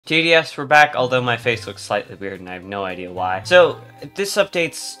TDS, we're back, although my face looks slightly weird and I have no idea why. So, this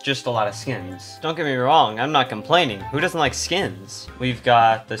update's just a lot of skins. Don't get me wrong, I'm not complaining. Who doesn't like skins? We've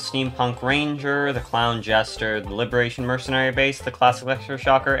got the Steampunk Ranger, the Clown Jester, the Liberation Mercenary Base, the Classic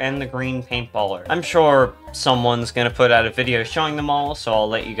Electroshocker, and the Green Paintballer. I'm sure someone's gonna put out a video showing them all, so I'll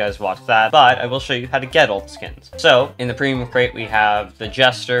let you guys watch that, but I will show you how to get all the skins. So, in the premium crate we have the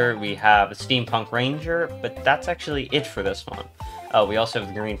Jester, we have the Steampunk Ranger, but that's actually it for this one. Oh, we also have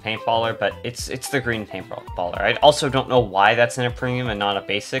the Green Paintballer, but it's the Green Paintballer. I also don't know why that's in a premium and not a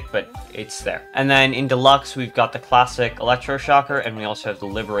basic, but it's there. And then in deluxe, we've got the Classic Electroshocker, and we also have the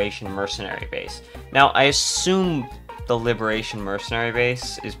Liberation Mercenary Base. Now, I assume the Liberation Mercenary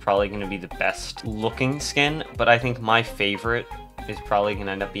Base is probably going to be the best looking skin, but I think my favorite is probably going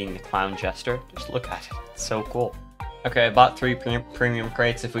to end up being the Clown Jester. Just look at it. It's so cool. Okay, I bought 3 premium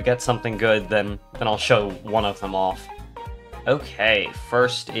crates. If we get something good, then I'll show one of them off. Okay,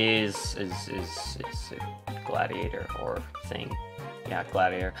 first is a gladiator or thing. Yeah,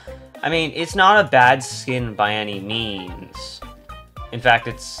 gladiator. I mean, it's not a bad skin by any means. In fact,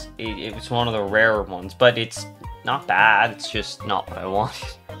 it's one of the rarer ones, but it's not bad. It's just not what I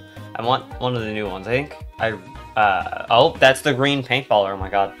want. I want one of the new ones. I think oh, that's the Green Paintballer. Oh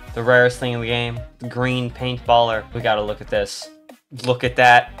my god, the rarest thing in the game. The Green Paintballer. We gotta look at this. Look at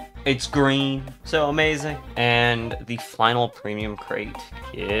that. It's green. So amazing. And the final premium crate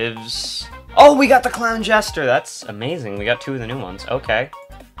gives... Oh, we got the Clown Jester. That's amazing. We got 2 of the new ones. Okay.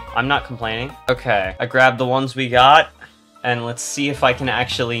 I'm not complaining. Okay. I grabbed the ones we got. And let's see if I can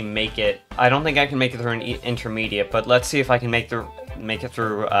actually make it. I don't think I can make it through an intermediate, but let's see if I can make it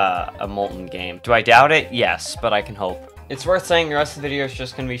through a Molten game. Do I doubt it? Yes, but I can hope. It's worth saying the rest of the video is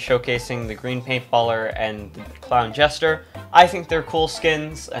just going to be showcasing the Green Paintballer and the Clown Jester. I think they're cool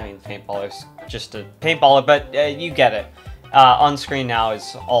skins. I mean, Paintballer's just a paintballer, but you get it. On screen now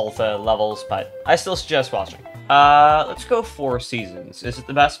is all the levels, but I still suggest watching. Let's go 4 seasons. Is it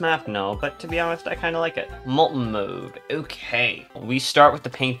the best map? No, but to be honest, I kind of like it. Molten mode. Okay. We start with the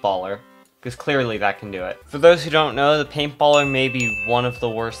Paintballer, because clearly that can do it. For those who don't know, the Paintballer may be one of the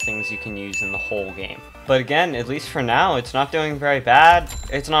worst things you can use in the whole game. But again, at least for now, it's not doing very bad.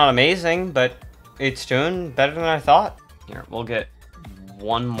 It's not amazing, but it's doing better than I thought. Here, we'll get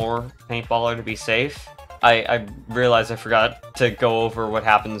one more Paintballer to be safe. I realized I forgot to go over what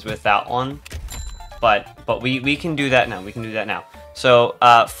happens with that one. But we can do that now. We can do that now. So,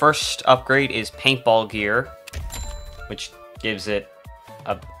 first upgrade is Paintball Gear, which gives it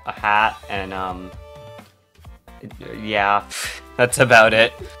a hat and, yeah, that's about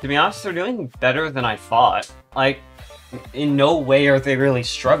it. To be honest, they're doing better than I thought. Like, in no way are they really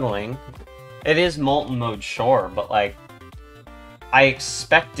struggling. It is Molten mode, sure, but like, I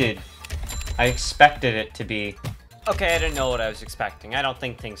expected it to be... Okay, I didn't know what I was expecting. I don't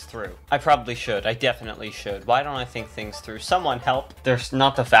think things through. I probably should. I definitely should. Why don't I think things through? Someone help. They're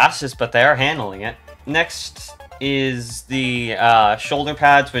not the fastest, but they are handling it. Next is the shoulder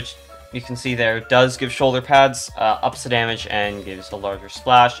pads, which you can see there does give shoulder pads, ups the damage, and gives a larger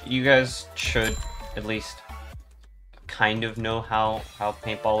splash. You guys should at least kind of know how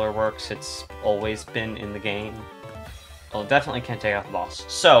Paintballer works. It's always been in the game. Well, definitely can't take out the boss.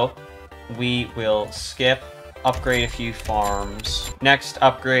 So, we will skip, upgrade a few farms. Next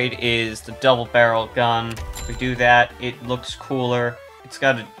upgrade is the double barrel gun. If we do that, it looks cooler. It's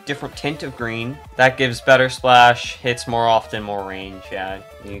got a different tint of green. That gives better splash, hits more often, more range. Yeah,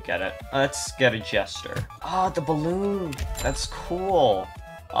 you get it. Let's get a Jester. Oh, the balloon. That's cool.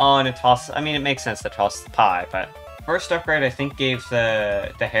 Oh, and it tosses... I mean, it makes sense to toss the pie, but... First upgrade, I think, gave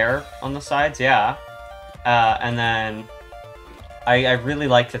the hair on the sides, yeah. And then... I really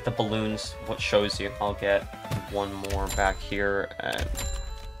like that the balloon's what shows you. I'll get one more back here, and...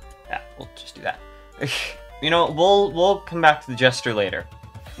 Yeah, we'll just do that. You know, we'll come back to the Jester later.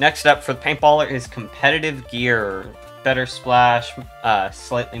 Next up for the Paintballer is competitive gear. Better splash,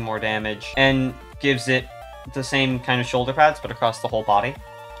 slightly more damage, and gives it the same kind of shoulder pads, but across the whole body.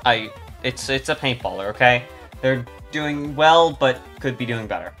 It's a Paintballer, okay? They're doing well, but could be doing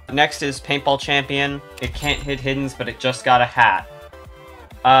better. Next is Paintball Champion. It can't hit hiddens, but it just got a hat.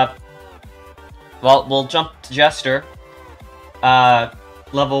 Well, we'll jump to Jester.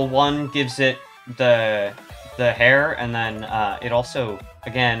 Level 1 gives it the hair, and then it also,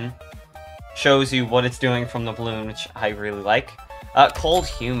 again, shows you what it's doing from the balloon, which I really like. Cold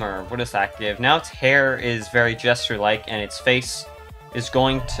Humor, what does that give? Now its hair is very Jester-like, and its face is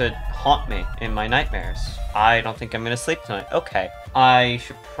going to haunt me in my nightmares. I don't think I'm gonna sleep tonight. Okay. I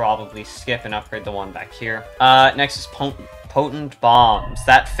should probably skip and upgrade the one back here. Next is Potent Bombs.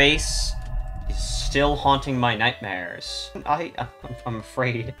 That face is still haunting my nightmares. I'm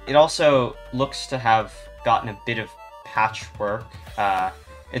afraid. It also looks to have gotten a bit of patchwork.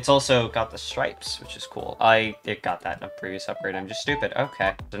 It's also got the stripes, which is cool. It got that in a previous upgrade. I'm just stupid.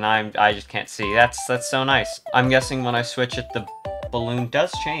 Okay. So now I just can't see. That's so nice. I'm guessing when I switch it, the balloon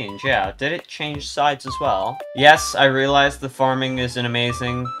does change. Yeah. Did it change sides as well? Yes, I realize the farming isn't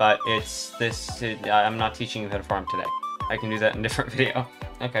amazing, but I'm not teaching you how to farm today. I can do that in a different video.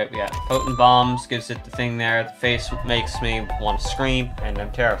 Okay, we got potent bombs, gives it the thing there. The face makes me want to scream, and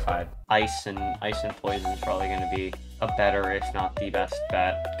I'm terrified. Ice and poison is probably going to be a better, if not the best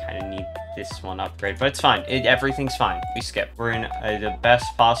bet. Kind of need this one upgrade, but it's fine. Everything's fine. We skip. We're in the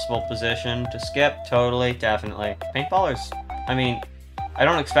best possible position to skip. Totally, definitely. Paintballers, I mean, I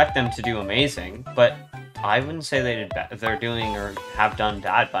don't expect them to do amazing, but I wouldn't say they did bad. They're doing or have done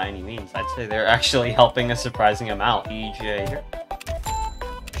bad by any means. I'd say they're actually helping a surprising amount. EJ here.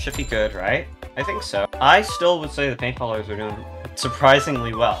 Should be good, right? I think so. I still would say the paintballers are doing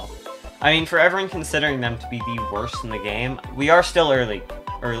surprisingly well. I mean, for everyone considering them to be the worst in the game, we are still early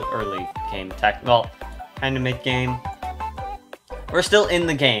game tech. Well, kind of mid game. We're still in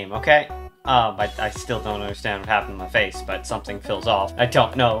the game, okay? I still don't understand what happened to my face, but something fills off. I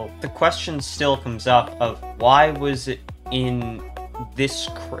don't know. The question still comes up of why was it in this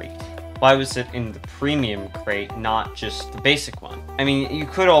crate? Why was it in the premium crate, not just the basic one? I mean, you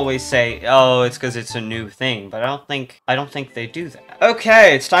could always say, oh, it's because it's a new thing, but I don't think they do that.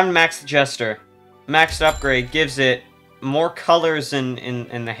 Okay, it's time to max the Jester. Maxed upgrade gives it more colors in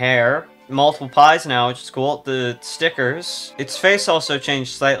the hair. Multiple pies now, which is cool. The stickers. Its face also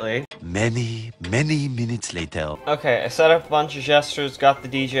changed slightly. Many minutes later. Okay, I set up a bunch of Jesters, got the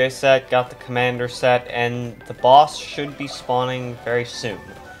DJ set, got the Commander set, and the boss should be spawning very soon.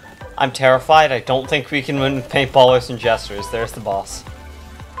 I'm terrified. I don't think we can win with paintballers and Jesters. There's the boss.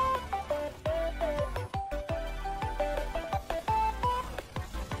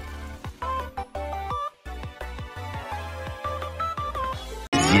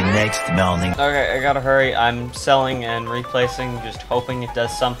 Next morning. Okay, I gotta hurry. I'm selling and replacing, just hoping it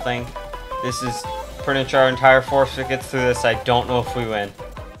does something. This is pretty much our entire force that gets through this. I don't know if we win.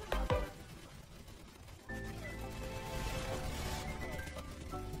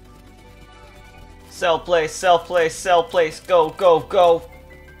 Sell place, sell place, sell place. Go, go, go.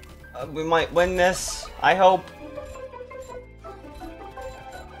 We might win this. I hope.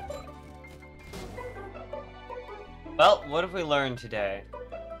 Well, what have we learned today?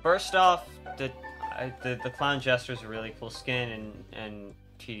 First off, the Clown Jester is a really cool skin, and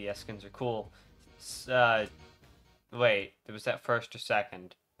TDS skins are cool. Wait, was that first or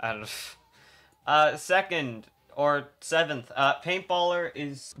second? I don't know. Second or seventh. Paintballer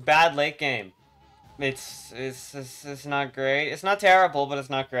is bad late game. It's not great. It's not terrible, but it's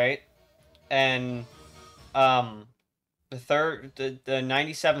not great. And the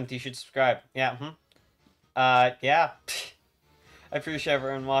 97th, you should subscribe. Yeah. Yeah. I appreciate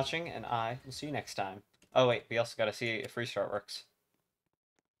everyone watching, and I will see you next time. Oh wait, we also gotta see if restart works.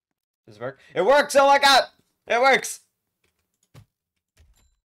 Does it work? It works! Oh my god! It works!